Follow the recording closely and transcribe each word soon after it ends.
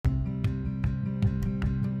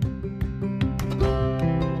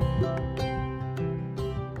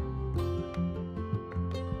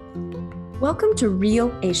Welcome to Real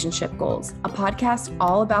Relationship Goals, a podcast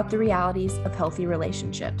all about the realities of healthy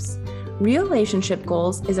relationships. Real Relationship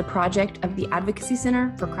Goals is a project of the Advocacy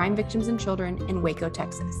Center for Crime Victims and Children in Waco,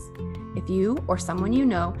 Texas. If you or someone you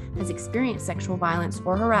know has experienced sexual violence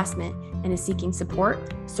or harassment and is seeking support,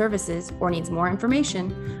 services, or needs more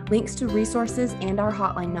information, links to resources and our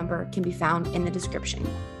hotline number can be found in the description.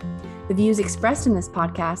 The views expressed in this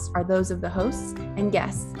podcast are those of the hosts and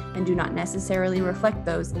guests and do not necessarily reflect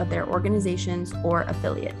those of their organizations or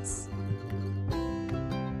affiliates.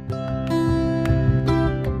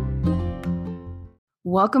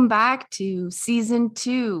 Welcome back to Season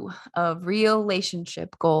 2 of Real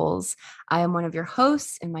Relationship Goals. I am one of your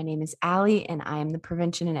hosts, and my name is Allie, and I am the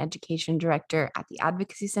Prevention and Education Director at the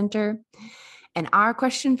Advocacy Center. And our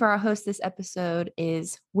question for our host this episode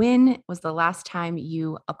is, when was the last time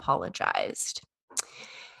you apologized?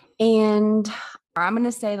 And I'm going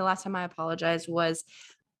to say the last time I apologized was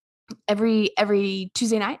every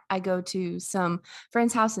Tuesday night. I go to some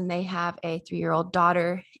friend's house and they have a 3-year-old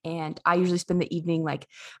daughter, and I usually spend the evening like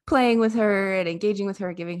playing with her and engaging with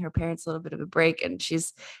her, giving her parents a little bit of a break, and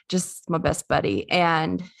she's just my best buddy.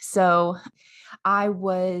 And so I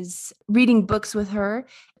was reading books with her,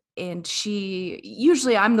 and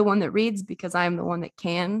usually I'm the one that reads because I'm the one that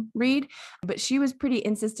can read, but she was pretty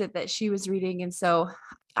insistent that she was reading. And so,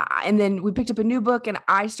 and then we picked up a new book and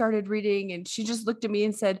I started reading, and she just looked at me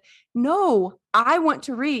and said, "No, I want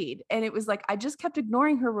to read." And it was like, I just kept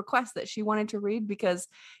ignoring her request that she wanted to read because,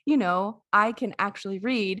 I can actually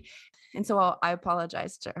read. And so I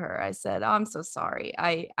apologized to her. I said, "Oh, I'm so sorry.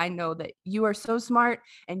 I know that you are so smart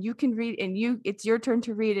and you can read, and it's your turn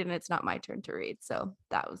to read and it's not my turn to read." So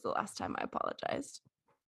that was the last time I apologized.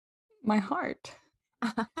 My heart.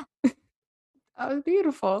 That was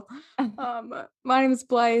beautiful. My name is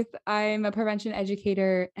Blythe. I'm a prevention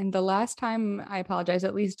educator, and the last time I apologized,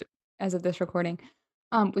 at least as of this recording,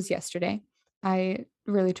 was yesterday. I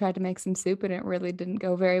really tried to make some soup and it really didn't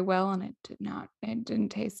go very well, and it didn't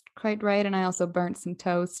taste quite right. And I also burnt some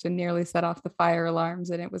toast and nearly set off the fire alarms,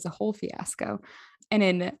 and it was a whole fiasco. And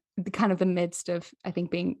in the midst of, I think,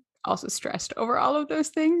 being also stressed over all of those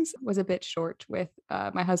things, was a bit short with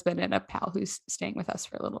my husband and a pal who's staying with us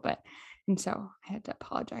for a little bit. And so I had to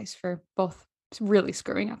apologize for both really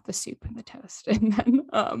screwing up the soup and the toast. And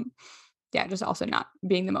then, just also not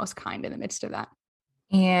being the most kind in the midst of that.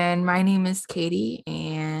 And my name is Katie,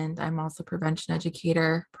 and I'm also a prevention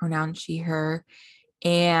educator, pronoun she, her.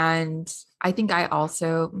 And I think last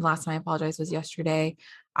time I apologized was yesterday.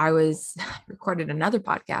 I was recorded another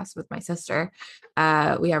podcast with my sister.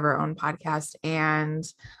 We have our own podcast, and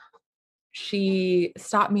she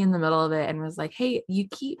stopped me in the middle of it and was like, "Hey, you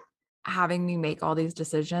keep having me make all these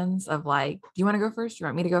decisions of like, do you want to go first? Do you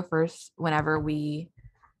want me to go first whenever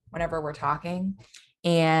we're talking?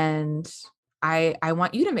 And I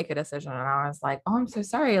want you to make a decision." And I was like, "Oh, I'm so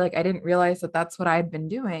sorry. Like, I didn't realize that that's what I'd been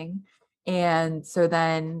doing." And so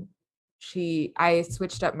then I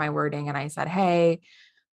switched up my wording and I said, "Hey,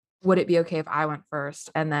 would it be okay if I went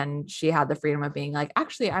first?" And then she had the freedom of being like,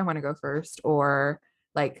 "Actually, I want to go first," or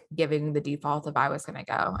like giving the default if I was going to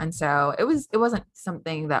go. And so it wasn't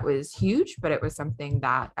something that was huge, but it was something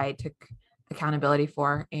that I took accountability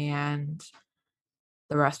for. And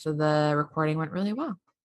the rest of the recording went really well.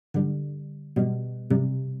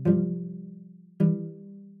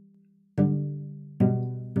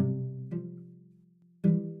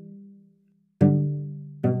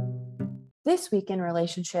 This week in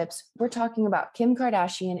relationships, we're talking about Kim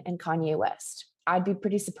Kardashian and Kanye West. I'd be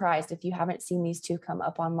pretty surprised if you haven't seen these two come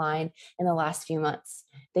up online in the last few months.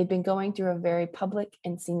 They've been going through a very public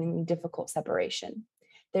and seemingly difficult separation.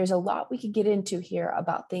 There's a lot we could get into here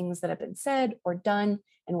about things that have been said or done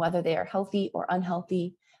and whether they are healthy or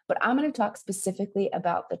unhealthy, but I'm going to talk specifically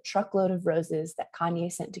about the truckload of roses that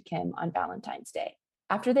Kanye sent to Kim on Valentine's Day.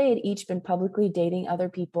 After they had each been publicly dating other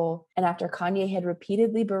people, and after Kanye had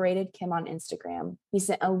repeatedly berated Kim on Instagram, he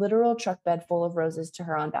sent a literal truck bed full of roses to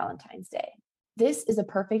her on Valentine's Day. This is a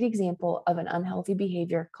perfect example of an unhealthy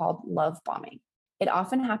behavior called love bombing. It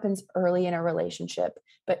often happens early in a relationship,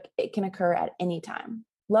 but it can occur at any time.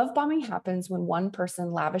 Love bombing happens when one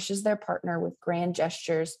person lavishes their partner with grand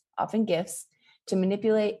gestures, often gifts, to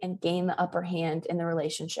manipulate and gain the upper hand in the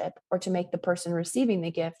relationship, or to make the person receiving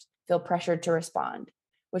the gift feel pressured to respond,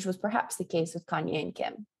 which was perhaps the case with Kanye and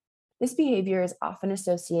Kim. This behavior is often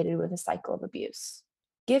associated with a cycle of abuse.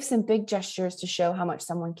 Gifts and big gestures to show how much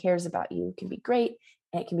someone cares about you can be great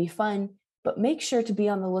and it can be fun, but make sure to be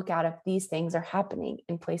on the lookout if these things are happening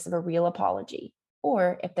in place of a real apology,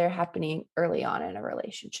 or if they're happening early on in a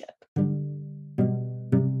relationship.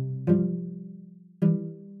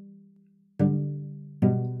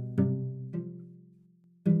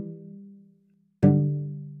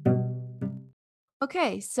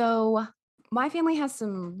 Okay, so my family has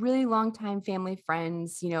some really longtime family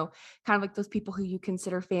friends, kind of like those people who you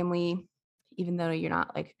consider family, even though you're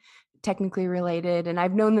not like technically related. And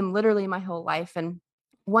I've known them literally my whole life. And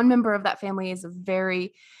one member of that family is a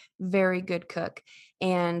very, very good cook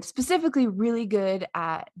and specifically really good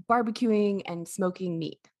at barbecuing and smoking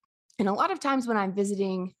meat. And a lot of times when I'm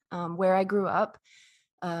visiting where I grew up,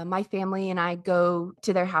 my family and I go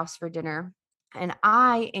to their house for dinner. And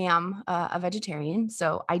I am a vegetarian,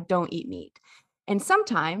 so I don't eat meat. And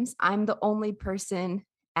sometimes I'm the only person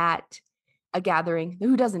at a gathering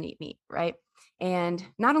who doesn't eat meat, right? And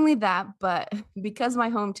not only that, but because my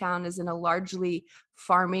hometown is in a largely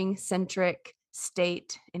farming centric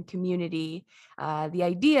state and community, the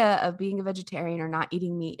idea of being a vegetarian or not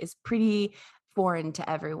eating meat is pretty foreign to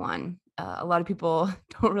everyone. A lot of people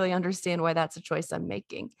don't really understand why that's a choice I'm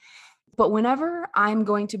making. But whenever I'm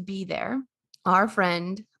going to be there, our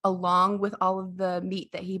friend, along with all of the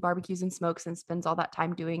meat that he barbecues and smokes and spends all that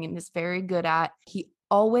time doing and is very good at, he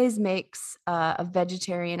always makes a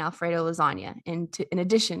vegetarian Alfredo lasagna in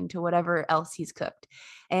addition to whatever else he's cooked.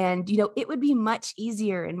 And, it would be much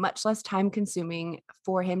easier and much less time consuming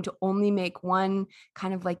for him to only make one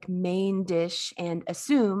kind of like main dish and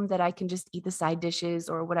assume that I can just eat the side dishes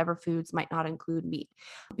or whatever foods might not include meat.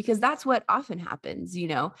 Because that's what often happens,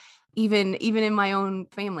 even in my own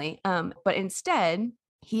family. But instead,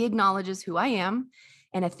 he acknowledges who I am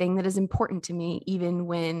and a thing that is important to me, even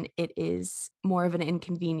when it is more of an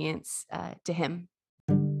inconvenience to him.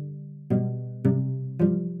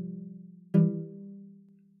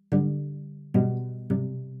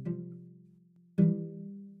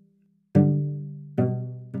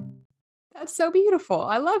 That's so beautiful.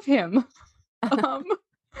 I love him. Um,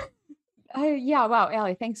 yeah, wow,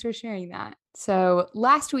 Allie, thanks for sharing that. So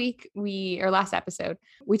last episode,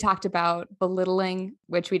 we talked about belittling,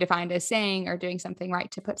 which we defined as saying or doing something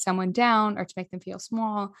right to put someone down or to make them feel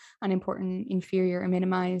small, unimportant, inferior, or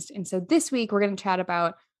minimized. And so this week, we're going to chat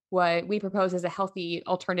about what we propose as a healthy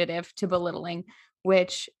alternative to belittling,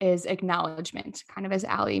 which is acknowledgement, kind of as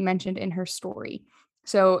Allie mentioned in her story.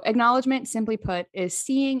 So acknowledgement, simply put, is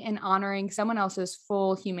seeing and honoring someone else's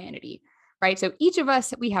full humanity, right? So each of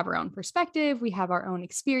us, we have our own perspective, we have our own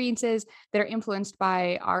experiences that are influenced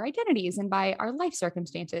by our identities and by our life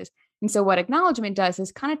circumstances. And so what acknowledgement does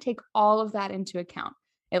is kind of take all of that into account.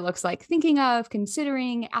 It looks like thinking of,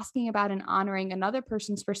 considering, asking about, and honoring another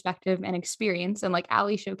person's perspective and experience. And like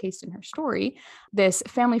Allie showcased in her story, this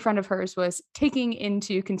family friend of hers was taking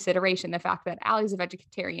into consideration the fact that Allie's a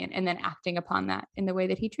vegetarian and then acting upon that in the way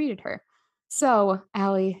that he treated her. So,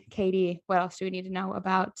 Allie, Katie, what else do we need to know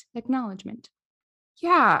about acknowledgement?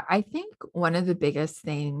 Yeah, I think one of the biggest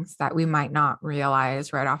things that we might not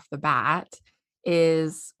realize right off the bat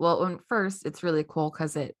is, well, first, it's really cool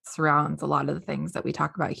because it surrounds a lot of the things that we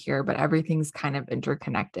talk about here, but everything's kind of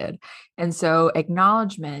interconnected. And so,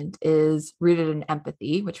 acknowledgement is rooted in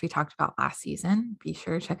empathy, which we talked about last season. Be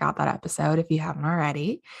sure to check out that episode if you haven't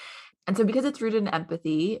already. And so, because it's rooted in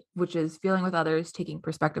empathy, which is feeling with others, taking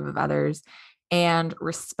perspective of others, and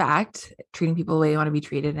respect, treating people the way they want to be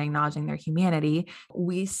treated and acknowledging their humanity,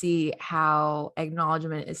 we see how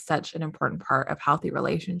acknowledgement is such an important part of healthy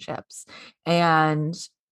relationships. And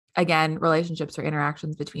again, relationships are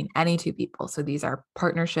interactions between any two people. So these are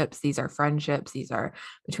partnerships, these are friendships, these are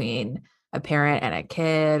between a parent and a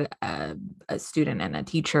kid, a student and a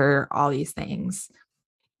teacher, all these things.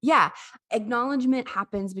 Yeah, acknowledgement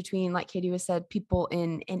happens between, like Katie was said, people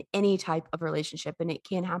in any type of relationship, and it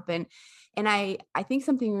can happen. And I think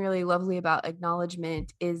something really lovely about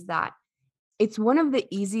acknowledgement is that it's one of the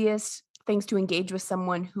easiest things to engage with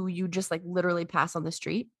someone who you just like literally pass on the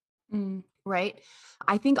street. Mm, Right.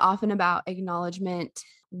 I think often about acknowledgement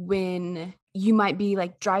when you might be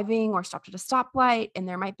like driving or stopped at a stoplight, and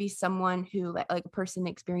there might be someone who, like a person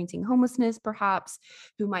experiencing homelessness, perhaps,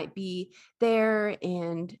 who might be there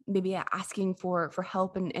and maybe asking for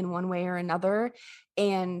help in one way or another.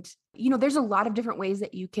 And, there's a lot of different ways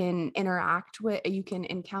that you can interact with, you can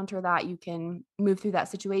encounter that, you can move through that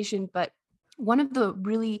situation. But one of the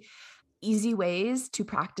really easy ways to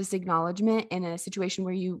practice acknowledgement in a situation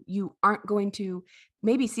where you aren't going to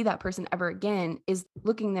maybe see that person ever again is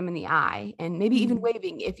looking them in the eye and maybe even mm,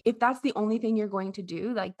 waving. If that's the only thing you're going to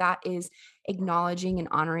do, like that is acknowledging and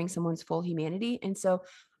honoring someone's full humanity. And so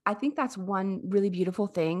I think that's one really beautiful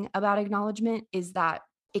thing about acknowledgement is that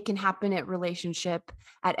it can happen at relationship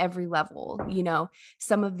at every level.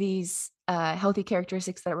 Some of these healthy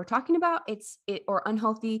characteristics that we're talking about, or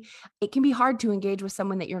unhealthy, it can be hard to engage with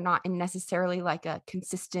someone that you're not in necessarily like a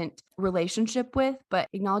consistent relationship with, but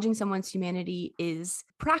acknowledging someone's humanity is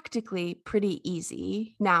practically pretty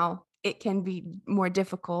easy. Now, it can be more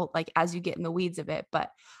difficult, like as you get in the weeds of it.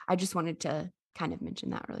 But I just wanted to kind of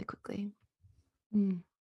mention that really quickly.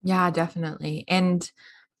 Yeah, definitely. And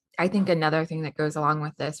I think another thing that goes along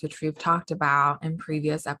with this, which we've talked about in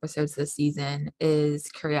previous episodes this season, is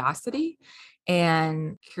curiosity.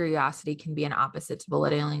 And curiosity can be an opposite to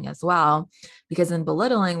belittling as well, because in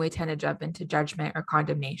belittling, we tend to jump into judgment or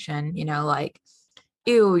condemnation, like,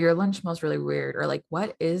 ew, your lunch smells really weird, or like,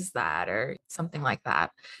 what is that, or something like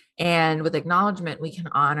that. And with acknowledgement, we can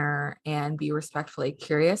honor and be respectfully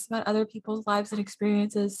curious about other people's lives and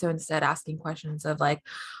experiences. So instead, asking questions of like,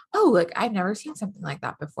 oh, look, I've never seen something like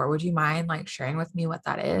that before. Would you mind like sharing with me what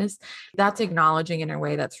that is? That's acknowledging in a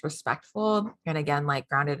way that's respectful. And again, like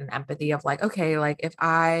grounded in empathy of like, okay, like if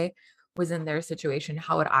I was in their situation,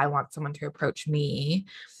 how would I want someone to approach me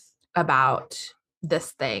about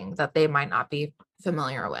this thing that they might not be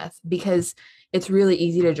familiar with? Because it's really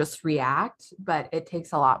easy to just react, but it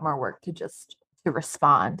takes a lot more work to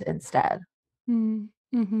respond instead.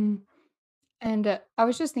 Mm-hmm. And I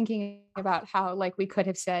was just thinking about how like we could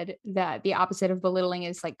have said that the opposite of belittling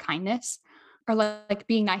is like kindness or like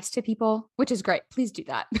being nice to people, which is great. Please do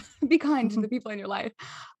that. Be kind to the people in your life.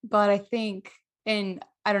 But I think in,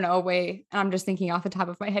 I don't know, a way, and I'm just thinking off the top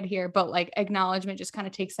of my head here, but like acknowledgement just kind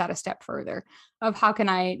of takes that a step further of how can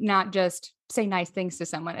I not just say nice things to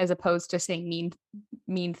someone as opposed to saying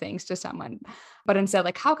mean things to someone, but instead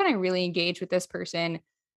like how can I really engage with this person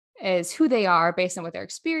as who they are based on what their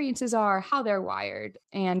experiences are, how they're wired,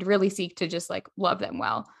 and really seek to just like love them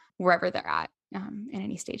well wherever they're at in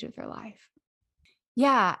any stage of their life.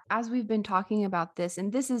 Yeah, as we've been talking about this,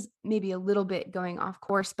 and this is maybe a little bit going off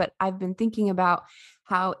course, but I've been thinking about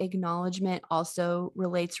how acknowledgement also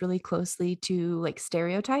relates really closely to like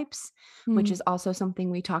stereotypes, which Mm. is also something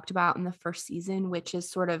we talked about in the first season, which is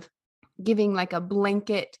sort of giving like a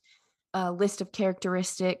blanket list of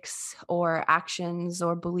characteristics or actions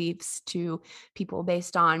or beliefs to people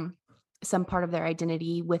based on some part of their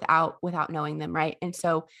identity without knowing them, right? And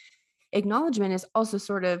so acknowledgement is also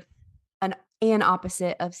sort of an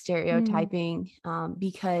opposite of Mm. stereotyping,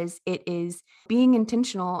 because it is being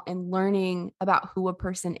intentional and learning about who a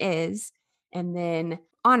person is and then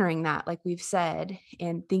honoring that, like we've said,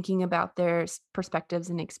 and thinking about their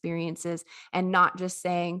perspectives and experiences, and not just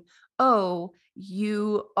saying, oh,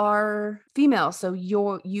 you are female so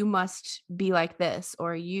you must be like this,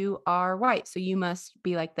 or you are white so you must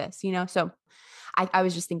be like this, so I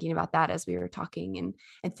was just thinking about that as we were talking,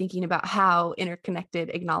 and thinking about how interconnected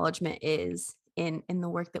acknowledgement is in the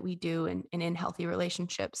work that we do, and in healthy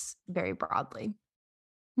relationships very broadly.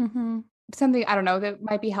 Mm-hmm. Something I don't know that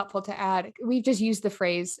might be helpful to add. We've just used the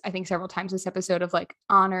phrase, I think, several times this episode of like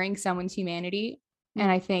honoring someone's humanity. And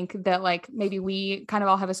Mm. I think that like maybe we kind of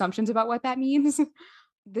all have assumptions about what that means.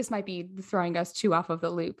 This might be throwing us too off of the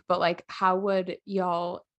loop, but like, how would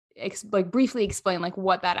y'all like briefly explain like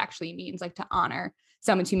what that actually means, like to honor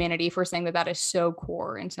someone's humanity, if we're saying that that is so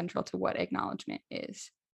core and central to what acknowledgement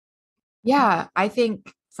is? Yeah, I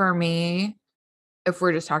think for me, if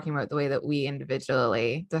we're just talking about the way that we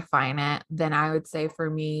individually define it, then I would say for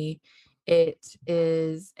me, it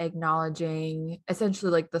is acknowledging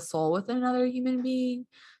essentially like the soul within another human being.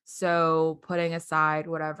 So putting aside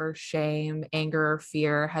whatever shame, anger, or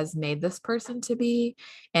fear has made this person to be,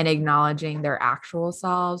 and acknowledging their actual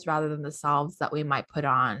selves rather than the selves that we might put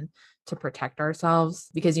on to protect ourselves.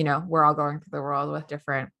 Because, we're all going through the world with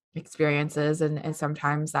different experiences, and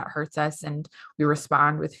sometimes that hurts us and we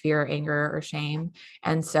respond with fear, anger, or shame.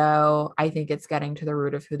 And so I think it's getting to the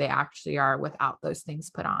root of who they actually are without those things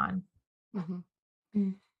put on. Mhm.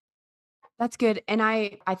 Mm. That's good. And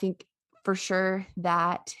I think for sure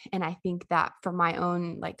that, and I think that for my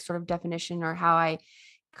own like sort of definition, or how I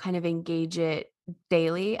kind of engage it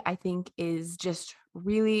daily, I think is just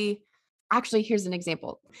really, actually, here's an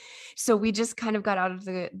example. So we just kind of got out of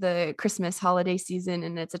the Christmas holiday season,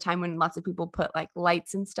 and it's a time when lots of people put like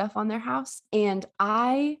lights and stuff on their house. And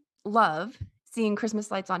I love seeing Christmas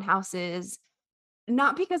lights on houses,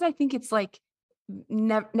 not because I think it's like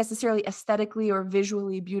necessarily aesthetically or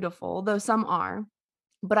visually beautiful, though some are,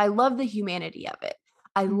 but I love the humanity of it.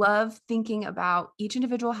 I Mm. love thinking about each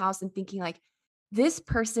individual house and thinking like, this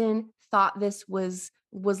person thought this was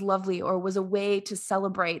lovely, or was a way to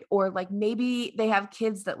celebrate, or like maybe they have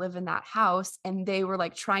kids that live in that house and they were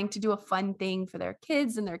like trying to do a fun thing for their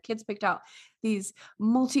kids, and their kids picked out these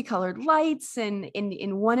multicolored lights, and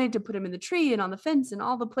wanted to put them in the tree and on the fence and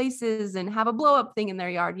all the places, and have a blow up thing in their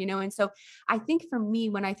yard, and so I think for me,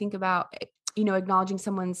 when I think about acknowledging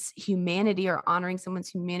someone's humanity or honoring someone's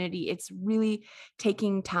humanity. It's really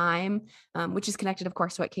taking time, which is connected, of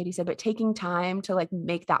course, to what Katie said, but taking time to like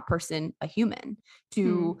make that person a human,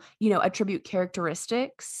 to, attribute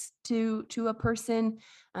characteristics to a person.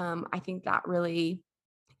 I think that really,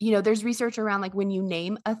 there's research around like when you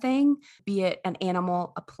name a thing, be it an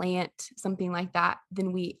animal, a plant, something like that,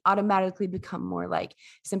 then we automatically become more like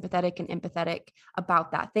sympathetic and empathetic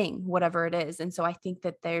about that thing, whatever it is. And so I think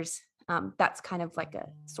that that's kind of like a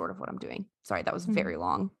sort of what I'm doing. Sorry, that was very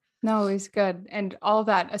long. No, it's good. And all of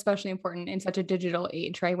that, especially important in such a digital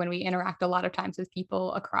age, right? When we interact a lot of times with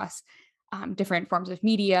people across different forms of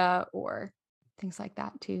media or things like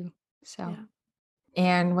that too. So. Yeah.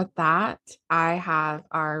 And with that, I have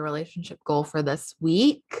our relationship goal for this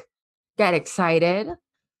week. Get excited.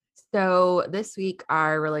 So this week,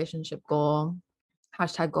 our relationship goal,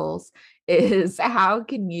 #goals, is how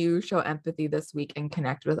can you show empathy this week and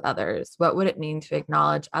connect with others? What would it mean to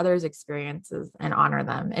acknowledge others' experiences and honor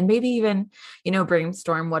them? And maybe even,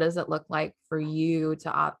 brainstorm, what does it look like for you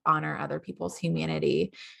to honor other people's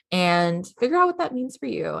humanity, and figure out what that means for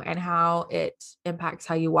you and how it impacts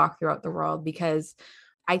how you walk throughout the world. Because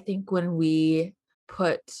I think when we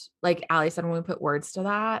put, like Allie said, when we put words to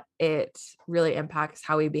that, it really impacts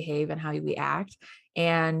how we behave and how we act.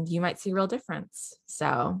 And you might see a real difference.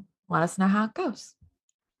 So let us know how it goes.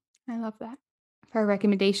 I love that. For our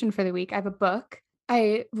recommendation for the week, I have a book.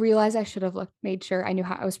 I realized I should have made sure I knew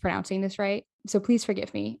how I was pronouncing this right. So please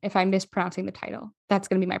forgive me if I'm mispronouncing the title. That's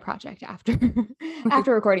going to be my project after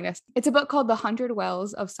recording this. It's a book called The 100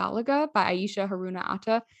 Wells of Salaga by Aisha Haruna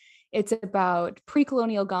Atta. It's about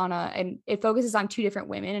pre-colonial Ghana, and it focuses on 2 different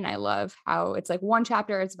women. And I love how it's like one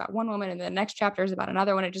chapter, it's about one woman, and the next chapter is about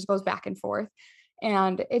another one. It just goes back and forth.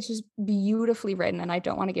 And it's just beautifully written. And I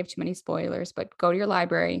don't want to give too many spoilers, but go to your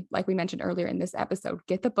library, like we mentioned earlier in this episode,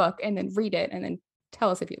 get the book and then read it and then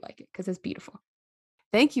tell us if you like it, because it's beautiful.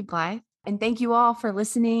 Thank you, Blythe. And thank you all for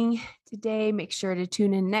listening today. Make sure to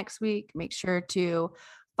tune in next week. Make sure to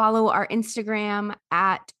follow our Instagram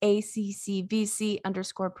at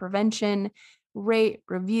ACCVC_prevention. Rate,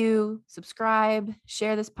 review, subscribe,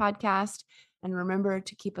 share this podcast. And remember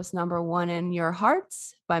to keep us number 1 in your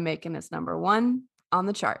hearts by making us number 1 on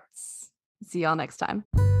the charts. See y'all next time.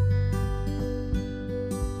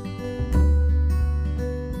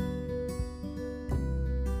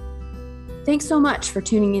 Thanks so much for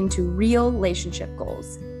tuning in to Real Relationship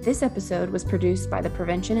Goals. This episode was produced by the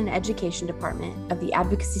Prevention and Education Department of the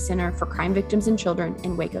Advocacy Center for Crime Victims and Children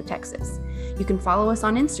in Waco, Texas. You can follow us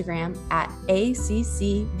on Instagram at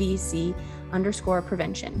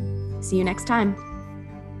ACCVC_prevention. See you next time.